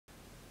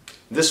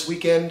This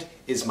weekend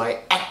is my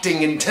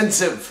acting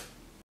intensive.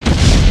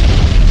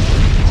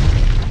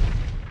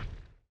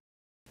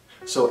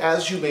 So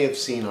as you may have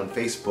seen on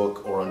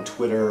Facebook or on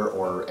Twitter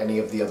or any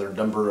of the other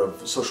number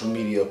of social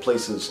media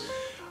places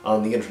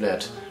on the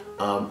internet,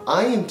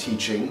 I am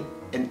teaching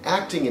an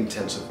acting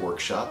intensive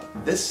workshop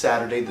this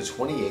Saturday the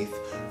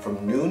 28th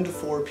from noon to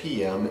 4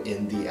 p.m.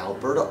 in the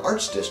Alberta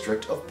Arts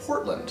District of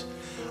Portland.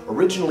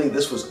 Originally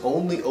this was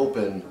only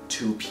open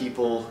to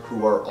people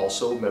who are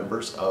also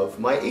members of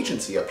my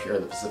agency up here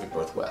in the Pacific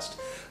Northwest.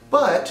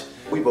 But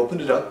we've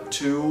opened it up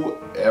to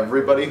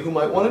everybody who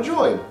might want to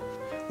join.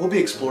 We'll be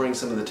exploring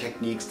some of the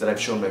techniques that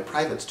I've shown my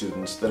private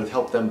students that have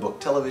helped them book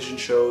television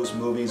shows,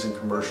 movies, and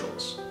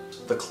commercials.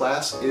 The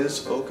class is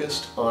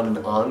focused on an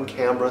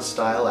on-camera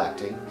style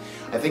acting.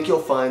 I think you'll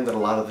find that a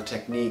lot of the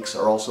techniques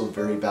are also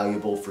very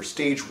valuable for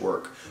stage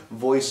work,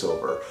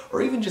 voiceover,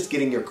 or even just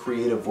getting your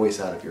creative voice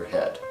out of your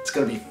head. It's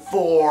going to be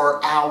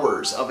 4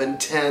 hours of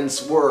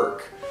intense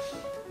work.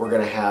 We're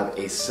going to have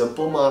a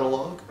simple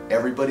monologue,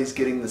 everybody's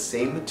getting the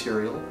same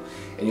material,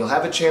 and you'll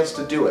have a chance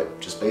to do it,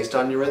 just based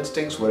on your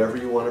instincts, whatever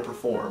you want to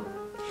perform.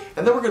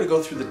 And then we're going to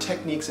go through the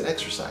techniques and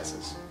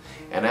exercises.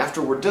 And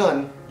after we're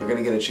done, you're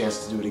going to get a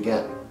chance to do it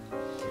again.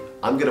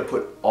 I'm going to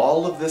put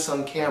all of this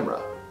on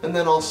camera, and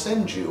then I'll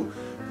send you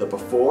the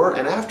before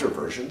and after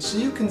version so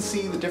you can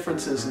see the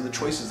differences in the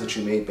choices that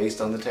you made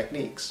based on the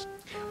techniques.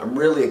 I'm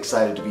really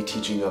excited to be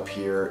teaching up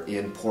here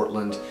in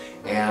Portland,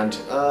 and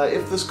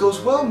if this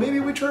goes well, maybe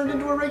we turn it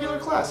into a regular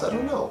class, I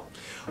don't know.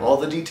 All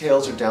the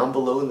details are down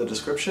below in the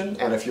description,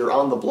 and if you're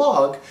on the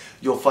blog,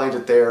 you'll find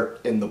it there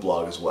in the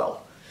blog as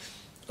well.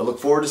 I look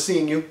forward to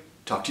seeing you.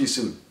 Talk to you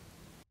soon.